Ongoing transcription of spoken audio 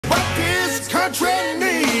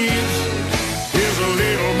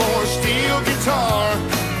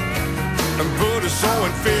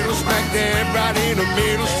sewing fiddle smack dab right in the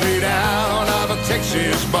middle, straight out of a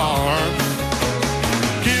Texas bar.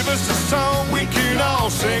 Give us a song we can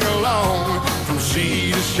all sing along, from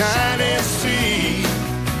sea to shining sea.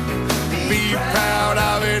 Be proud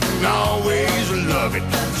of it and always love it,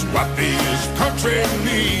 that's what this country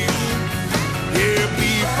needs. Yeah,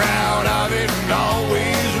 be proud of it and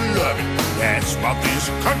always love it, that's what this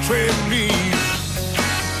country needs.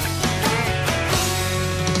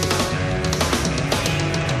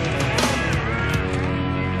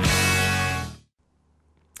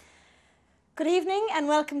 Good evening and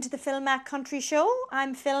welcome to the Phil Mack Country Show.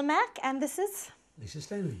 I'm Phil Mack and this is... Lisa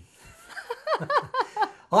Stanley.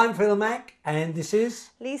 I'm Phil Mack and this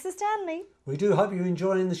is... Lisa Stanley. We do hope you're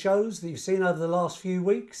enjoying the shows that you've seen over the last few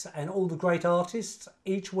weeks and all the great artists.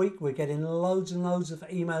 Each week we're getting loads and loads of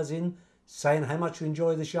emails in saying how much you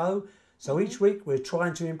enjoy the show. So each week we're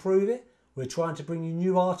trying to improve it. We're trying to bring you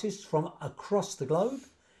new artists from across the globe.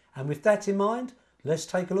 And with that in mind, let's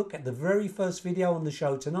take a look at the very first video on the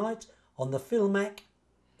show tonight on the Phil Mack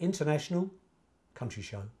International Country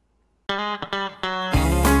Show.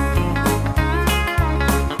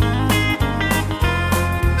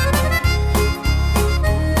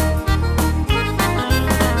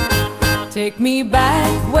 Take me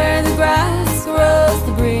back where the grass grows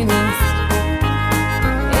the greenest,